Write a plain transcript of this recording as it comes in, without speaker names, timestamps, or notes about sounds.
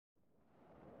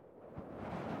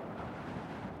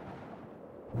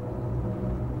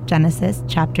Genesis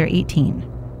chapter 18.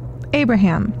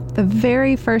 Abraham, the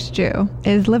very first Jew,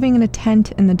 is living in a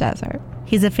tent in the desert.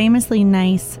 He's a famously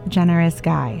nice, generous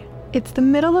guy. It's the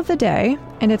middle of the day,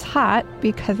 and it's hot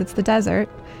because it's the desert.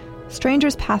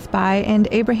 Strangers pass by, and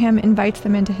Abraham invites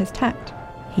them into his tent.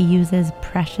 He uses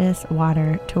precious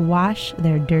water to wash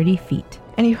their dirty feet.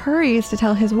 And he hurries to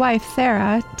tell his wife,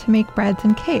 Sarah, to make breads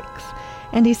and cakes.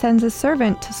 And he sends a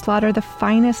servant to slaughter the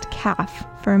finest calf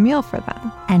for a meal for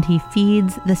them. And he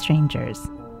feeds the strangers.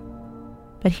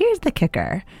 But here's the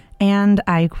kicker, and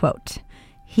I quote,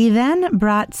 "He then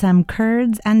brought some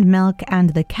curds and milk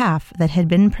and the calf that had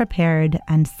been prepared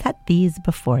and set these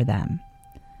before them."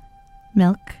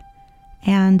 Milk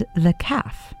and the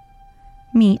calf.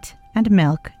 Meat and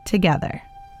milk together.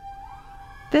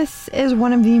 This is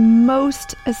one of the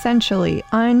most essentially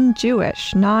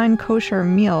un-Jewish, non-kosher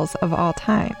meals of all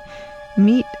time.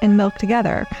 Meat and milk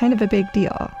together, kind of a big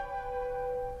deal.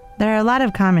 There are a lot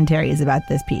of commentaries about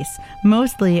this piece,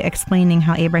 mostly explaining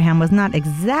how Abraham was not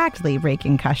exactly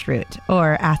breaking kashrut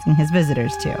or asking his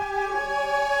visitors to.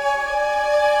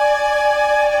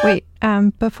 Wait,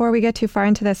 before we get too far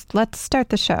into this, let's start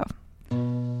the show.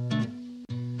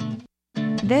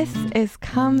 This is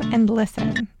Come and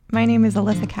Listen. My name is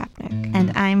Alyssa Kapnick.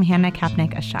 And I'm Hannah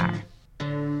Kapnick Ashar.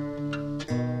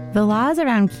 The laws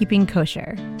around keeping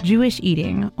kosher, Jewish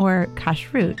eating, or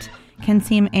kashrut, can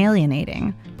seem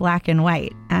alienating, black and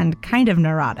white, and kind of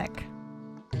neurotic.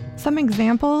 Some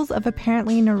examples of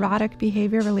apparently neurotic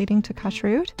behavior relating to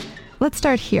kashrut? Let's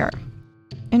start here.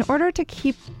 In order to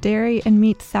keep dairy and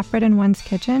meat separate in one's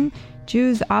kitchen,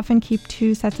 Jews often keep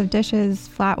 2 sets of dishes,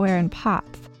 flatware, and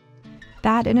pots.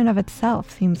 That in and of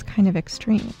itself seems kind of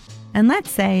extreme. And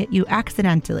let's say you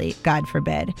accidentally, God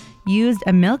forbid, used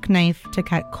a milk knife to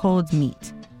cut cold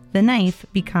meat. The knife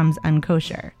becomes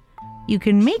unkosher. You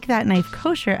can make that knife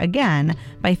kosher again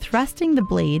by thrusting the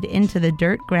blade into the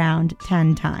dirt ground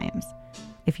 10 times.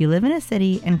 If you live in a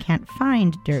city and can't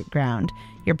find dirt ground,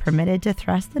 you're permitted to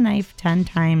thrust the knife 10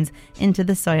 times into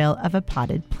the soil of a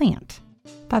potted plant.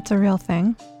 That's a real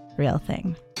thing. Real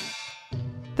thing.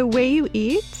 The way you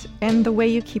eat and the way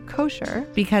you keep kosher,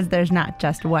 because there's not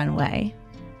just one way,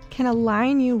 can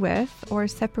align you with or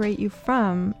separate you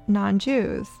from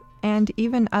non-Jews and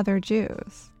even other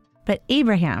Jews. But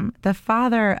Abraham, the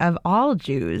father of all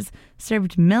Jews,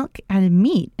 served milk and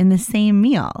meat in the same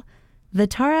meal. The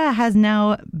Torah has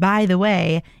no, by the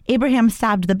way, Abraham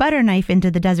stabbed the butter knife into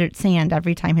the desert sand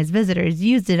every time his visitors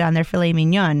used it on their filet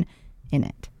mignon in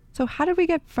it. So how did we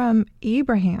get from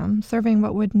Abraham serving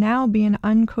what would now be an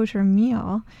unkosher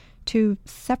meal to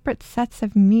separate sets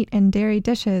of meat and dairy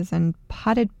dishes and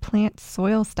potted plant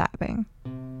soil stabbing?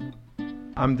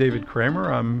 I'm David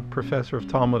Kramer. I'm professor of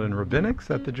Talmud and Rabbinics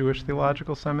at the Jewish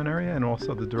Theological Seminary and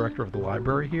also the director of the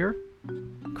library here.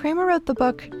 Kramer wrote the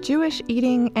book Jewish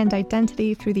Eating and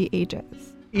Identity Through the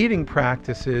Ages. Eating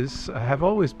practices have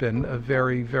always been a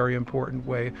very, very important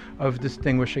way of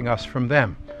distinguishing us from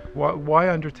them. Why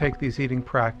undertake these eating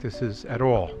practices at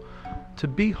all? To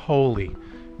be holy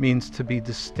means to be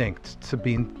distinct, to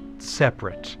be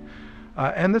separate.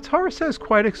 And the Torah says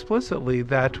quite explicitly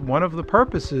that one of the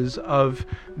purposes of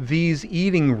these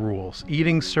eating rules,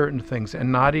 eating certain things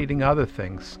and not eating other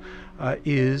things,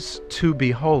 is to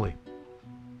be holy.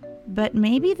 But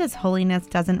maybe this holiness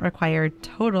doesn't require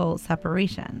total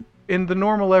separation. In the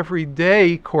normal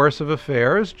everyday course of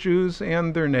affairs, Jews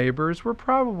and their neighbors were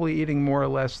probably eating more or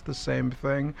less the same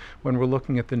thing. When we're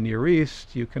looking at the Near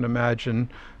East, you can imagine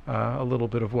a little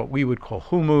bit of what we would call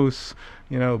hummus,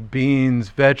 beans,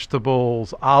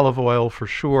 vegetables, olive oil for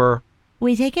sure.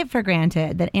 We take it for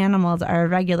granted that animals are a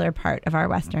regular part of our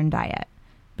Western diet.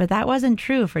 But that wasn't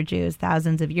true for Jews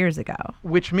thousands of years ago.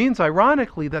 Which means,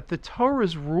 ironically, that the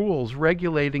Torah's rules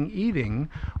regulating eating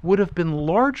would have been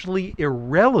largely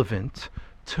irrelevant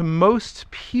to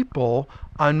most people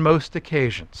on most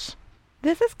occasions.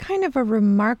 This is kind of a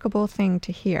remarkable thing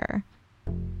to hear.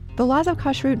 The laws of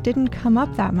kashrut didn't come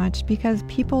up that much because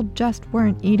people just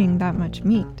weren't eating that much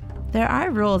meat. There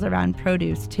are rules around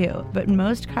produce too, but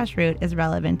most kashrut is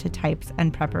relevant to types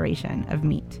and preparation of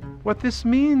meat. What this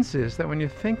means is that when you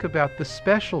think about the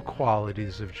special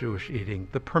qualities of Jewish eating,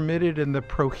 the permitted and the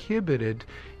prohibited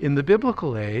in the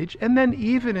biblical age, and then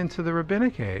even into the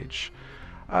rabbinic age,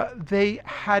 they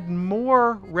had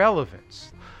more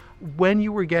relevance when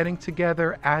you were getting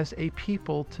together as a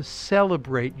people to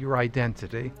celebrate your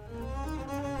identity.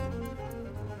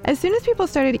 As soon as people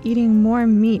started eating more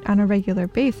meat on a regular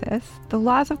basis, the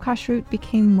laws of kashrut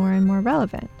became more and more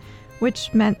relevant,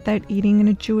 which meant that eating in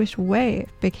a Jewish way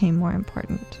became more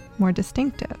important, more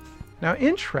distinctive. Now,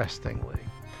 interestingly,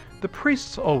 The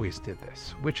priests always did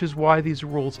this, which is why these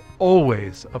rules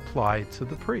always applied to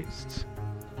the priests.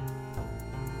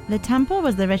 The temple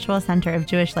was the ritual center of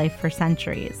Jewish life for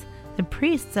centuries. The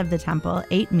priests of the temple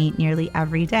ate meat nearly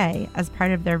every day as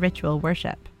part of their ritual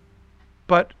worship.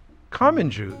 But common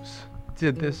Jews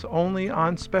did this only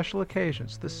on special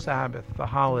occasions, the Sabbath, the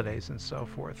holidays, and so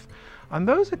forth. On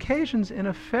those occasions, in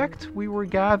effect, we were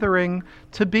gathering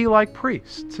to be like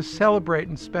priests, to celebrate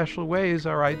in special ways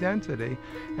our identity,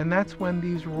 and that's when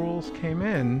these rules came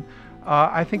in.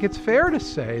 I think it's fair to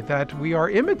say that we are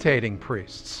imitating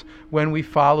priests when we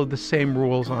follow the same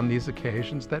rules on these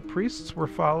occasions that priests were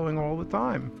following all the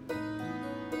time.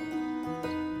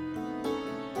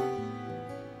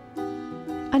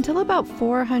 Until about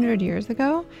 400 years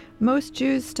ago, most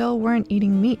Jews still weren't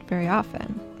eating meat very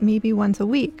often, maybe once a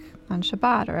week, on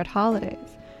Shabbat or at holidays.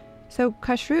 So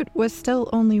kashrut was still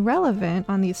only relevant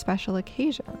on these special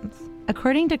occasions.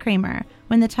 According to Kramer,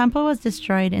 when the temple was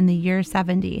destroyed in the year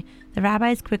 70, the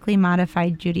rabbis quickly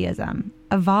modified Judaism,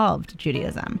 evolved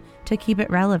Judaism, to keep it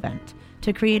relevant,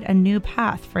 to create a new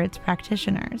path for its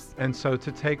practitioners. And so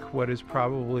to take what is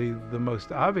probably the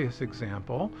most obvious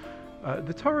example,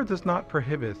 the Torah does not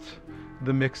prohibit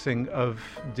the mixing of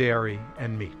dairy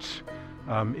and meat.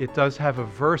 It does have a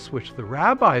verse which the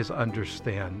rabbis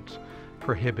understand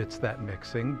prohibits that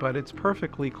mixing, but it's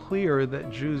perfectly clear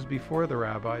that Jews before the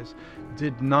rabbis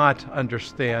did not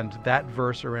understand that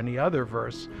verse or any other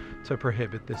verse to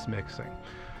prohibit this mixing.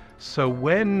 So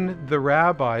when the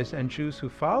rabbis and Jews who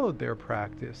followed their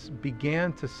practice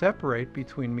began to separate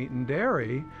between meat and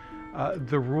dairy,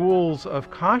 the rules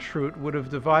of kashrut would have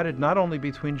divided not only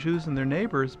between Jews and their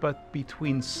neighbors, but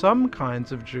between some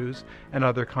kinds of Jews and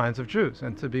other kinds of Jews.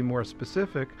 And to be more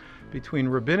specific, between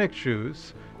rabbinic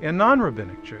Jews and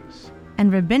non-rabbinic Jews.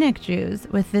 And rabbinic Jews,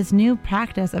 with this new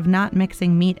practice of not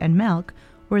mixing meat and milk,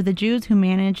 were the Jews who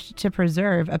managed to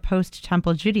preserve a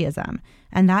post-temple Judaism,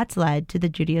 and that's led to the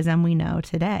Judaism we know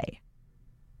today.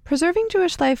 Preserving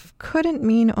Jewish life couldn't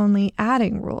mean only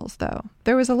adding rules, though.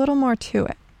 There was a little more to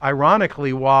it.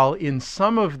 Ironically, while in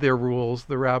some of their rules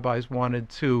the rabbis wanted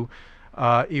to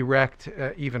erect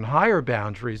even higher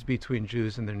boundaries between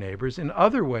Jews and their neighbors, in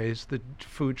other ways the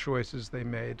food choices they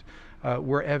made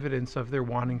were evidence of their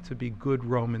wanting to be good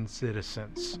Roman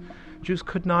citizens. Jews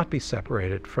could not be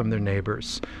separated from their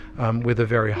neighbors with a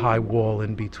very high wall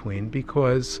in between,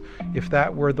 because if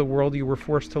that were the world you were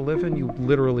forced to live in, you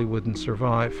literally wouldn't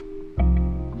survive.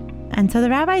 And so the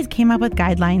rabbis came up with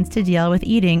guidelines to deal with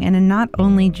eating in a not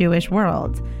only Jewish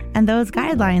world. And those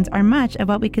guidelines are much of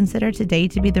what we consider today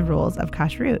to be the rules of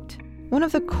kashrut. One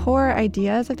of the core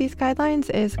ideas of these guidelines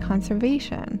is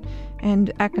conservation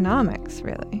and economics,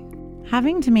 really.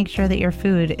 Having to make sure that your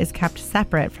food is kept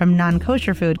separate from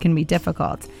non-kosher food can be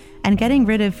difficult, and getting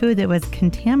rid of food that was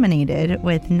contaminated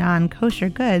with non-kosher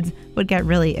goods would get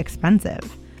really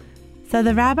expensive. So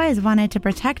the rabbis wanted to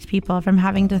protect people from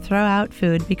having to throw out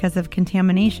food because of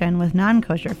contamination with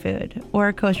non-kosher food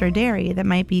or kosher dairy that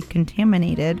might be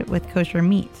contaminated with kosher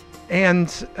meat. And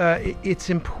it's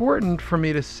important for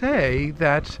me to say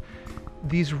that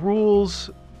these rules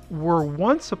were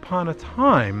once upon a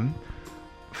time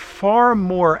far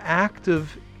more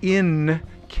active in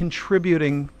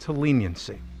contributing to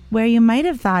leniency. Where you might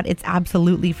have thought it's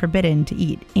absolutely forbidden to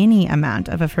eat any amount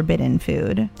of a forbidden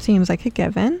food. Seems like a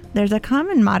given. There's a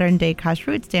common modern-day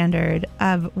kashrut standard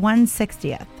of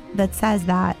 1/60th that says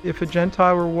that if a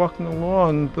Gentile were walking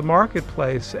along the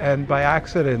marketplace and by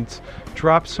accident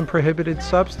dropped some prohibited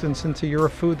substance into your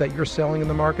food that you're selling in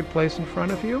the marketplace in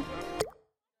front of you,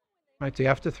 right, do you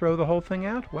have to throw the whole thing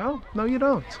out? Well, no, you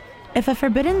don't. If a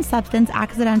forbidden substance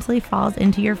accidentally falls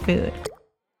into your food,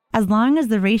 as long as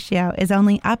the ratio is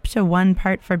only up to 1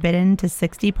 part forbidden to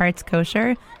 60 parts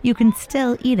kosher, you can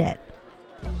still eat it.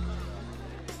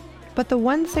 But the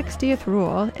 1/60th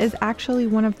rule is actually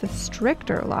one of the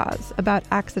stricter laws about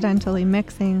accidentally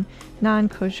mixing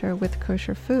non-kosher with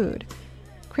kosher food.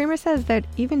 Kramer says that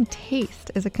even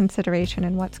taste is a consideration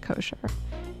in what's kosher.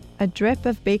 A drip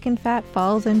of bacon fat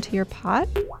falls into your pot.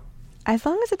 As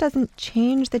long as it doesn't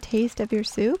change the taste of your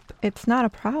soup, it's not a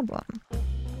problem.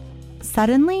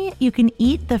 Suddenly, you can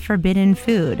eat the forbidden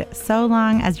food so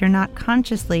long as you're not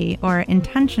consciously or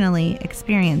intentionally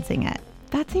experiencing it.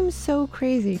 That seems so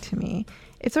crazy to me.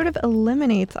 It sort of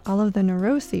eliminates all of the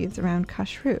neuroses around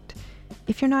kashrut.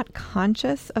 If you're not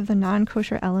conscious of the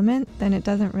non-kosher element, then it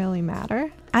doesn't really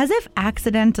matter. As if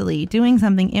accidentally doing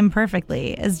something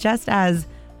imperfectly is just as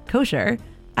kosher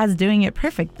as doing it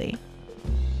perfectly.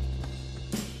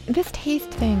 This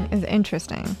taste thing is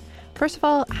interesting. First of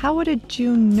all, how would a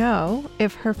Jew know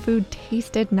if her food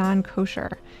tasted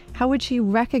non-kosher? How would she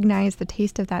recognize the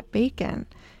taste of that bacon?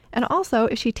 And also,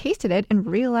 if she tasted it and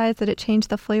realized that it changed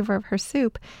the flavor of her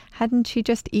soup, hadn't she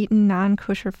just eaten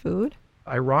non-kosher food?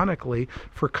 Ironically,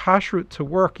 for kashrut to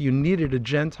work, you needed a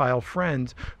Gentile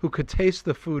friend who could taste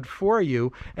the food for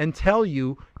you and tell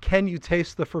you, can you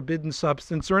taste the forbidden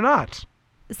substance or not?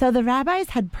 So the rabbis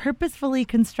had purposefully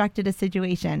constructed a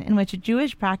situation in which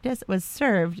Jewish practice was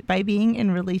served by being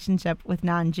in relationship with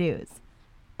non-Jews.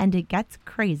 And it gets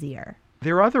crazier.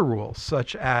 There are other rules,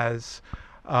 such as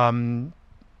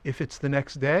if it's the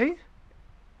next day,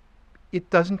 it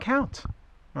doesn't count,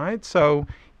 right? So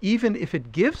even if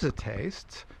it gives a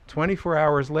taste, 24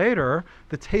 hours later,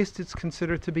 the taste is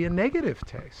considered to be a negative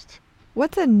taste.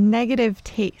 What's a negative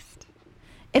taste?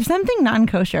 If something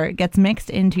non-kosher gets mixed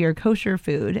into your kosher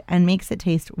food and makes it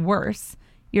taste worse,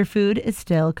 your food is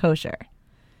still kosher.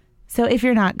 So if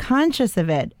you're not conscious of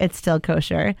it, it's still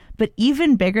kosher. But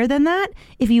even bigger than that,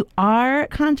 if you are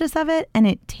conscious of it and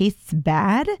it tastes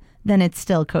bad, then it's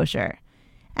still kosher.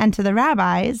 And to the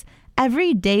rabbis,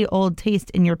 every day-old taste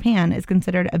in your pan is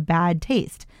considered a bad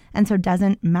taste, and so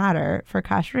doesn't matter for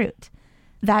kashrut.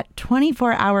 That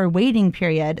 24-hour waiting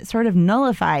period sort of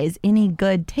nullifies any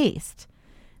good taste.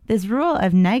 This rule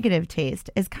of negative taste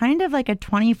is kind of like a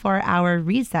 24-hour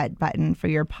reset button for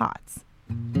your pots.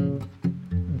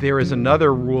 There is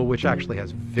another rule which actually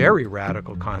has very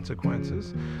radical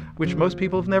consequences, which most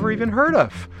people have never even heard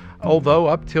of. Although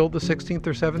up till the 16th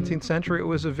or 17th century, it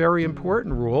was a very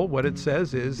important rule. What it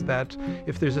says is that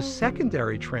if there's a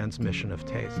secondary transmission of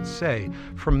taste, say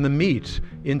from the meat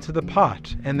into the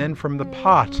pot, and then from the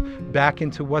pot back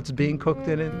into what's being cooked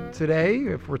in it today,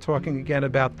 if we're talking again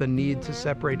about the need to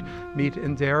separate meat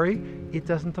and dairy, it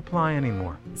doesn't apply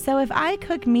anymore. So if I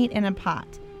cook meat in a pot,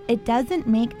 it doesn't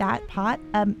make that pot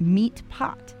a meat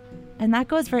pot. And that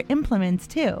goes for implements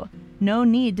too. No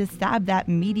need to stab that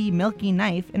meaty, milky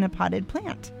knife in a potted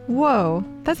plant. Whoa,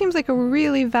 that seems like a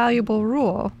really valuable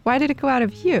rule. Why did it go out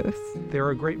of use? There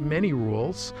are a great many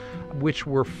rules which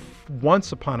were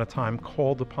once upon a time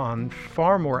called upon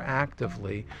far more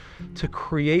actively to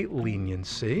create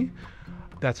leniency.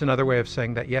 That's another way of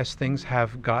saying that, yes, things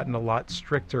have gotten a lot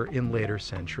stricter in later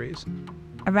centuries.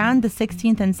 Around the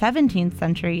 16th and 17th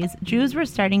centuries, Jews were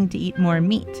starting to eat more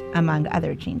meat, among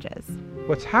other changes.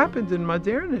 What's happened in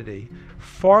modernity,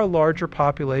 far larger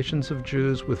populations of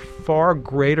Jews with far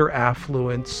greater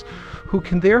affluence, who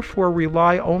can therefore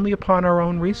rely only upon our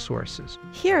own resources.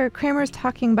 Here, Kramer's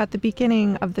talking about the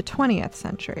beginning of the 20th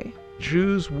century.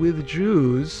 Jews with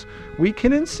Jews, we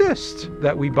can insist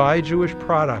that we buy Jewish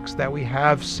products, that we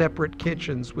have separate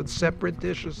kitchens with separate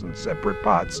dishes and separate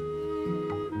pots.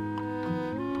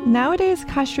 Nowadays,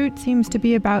 kashrut seems to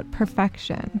be about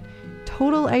perfection,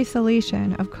 total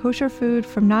isolation of kosher food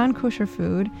from non-kosher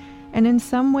food, and in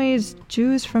some ways,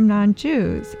 Jews from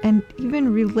non-Jews, and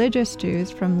even religious Jews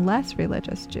from less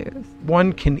religious Jews.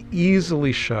 One can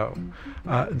easily show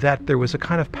that there was a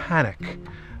kind of panic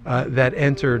that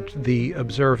entered the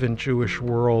observant Jewish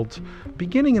world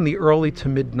beginning in the early to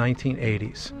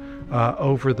mid-1980s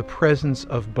over the presence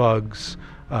of bugs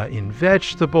in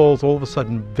vegetables. All of a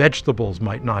sudden, vegetables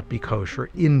might not be kosher.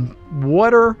 In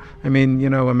water, I mean,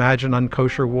 imagine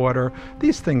unkosher water.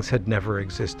 These things had never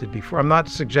existed before. I'm not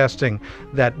suggesting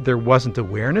that there wasn't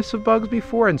awareness of bugs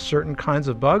before, and certain kinds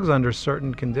of bugs under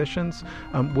certain conditions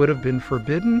would have been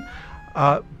forbidden.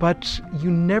 But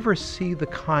you never see the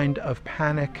kind of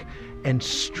panic and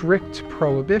strict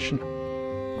prohibition.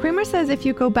 Kramer says if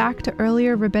you go back to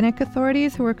earlier rabbinic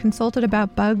authorities who were consulted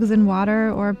about bugs in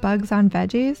water or bugs on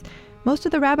veggies, most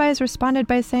of the rabbis responded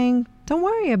by saying, "Don't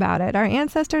worry about it. Our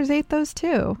ancestors ate those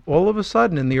too." All of a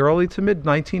sudden, in the early to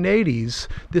mid-1980s,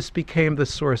 this became the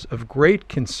source of great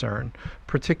concern,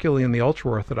 particularly in the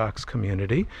ultra-Orthodox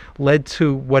community, led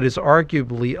to what is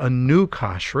arguably a new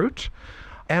kashrut.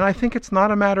 And I think it's not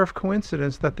a matter of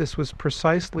coincidence that this was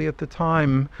precisely at the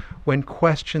time when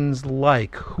questions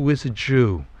like, who is a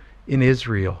Jew in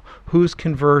Israel, whose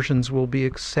conversions will be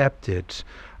accepted,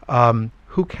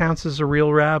 who counts as a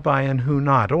real rabbi and who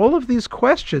not, all of these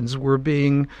questions were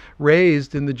being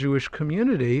raised in the Jewish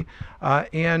community,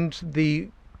 and the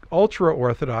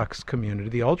ultra-Orthodox community,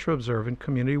 the ultra-observant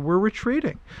community, were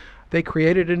retreating. They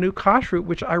created a new kashrut,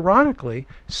 which ironically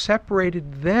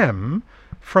separated them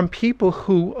from people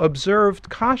who observed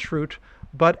kashrut,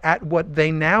 but at what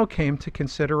they now came to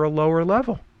consider a lower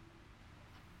level.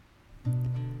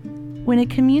 When a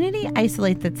community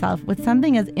isolates itself with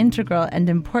something as integral and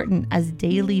important as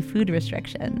daily food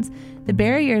restrictions, the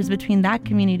barriers between that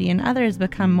community and others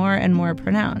become more and more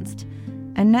pronounced.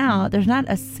 And now there's not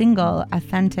a single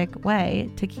authentic way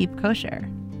to keep kosher.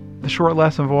 The short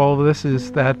lesson of all of this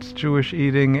is that Jewish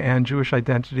eating and Jewish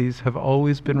identities have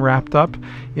always been wrapped up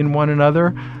in one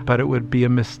another, but it would be a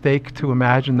mistake to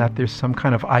imagine that there's some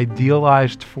kind of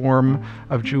idealized form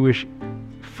of Jewish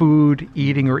food,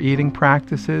 eating, or eating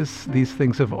practices. These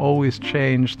things have always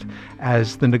changed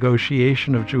as the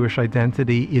negotiation of Jewish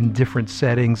identity in different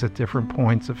settings at different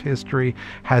points of history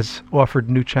has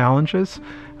offered new challenges.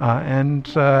 And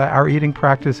our eating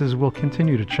practices will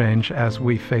continue to change as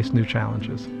we face new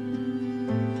challenges.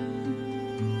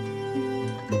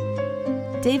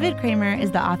 David Kramer is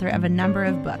the author of a number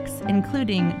of books,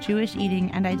 including Jewish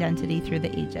Eating and Identity Through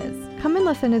the Ages. Come and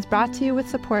Listen is brought to you with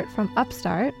support from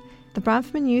Upstart, the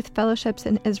Bronfman Youth Fellowships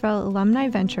in Israel Alumni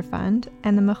Venture Fund,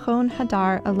 and the Machon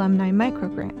Hadar Alumni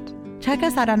Microgrant. Check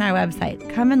us out on our website,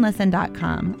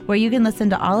 comeandlisten.com, where you can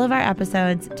listen to all of our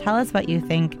episodes, tell us what you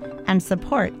think, and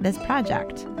support this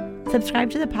project. Subscribe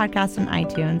to the podcast on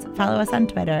iTunes, follow us on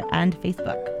Twitter and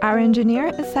Facebook. Our engineer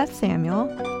is Seth Samuel.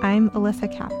 I'm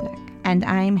Alyssa Kapnick. And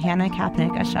I'm Hannah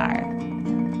Kapnick Ashar.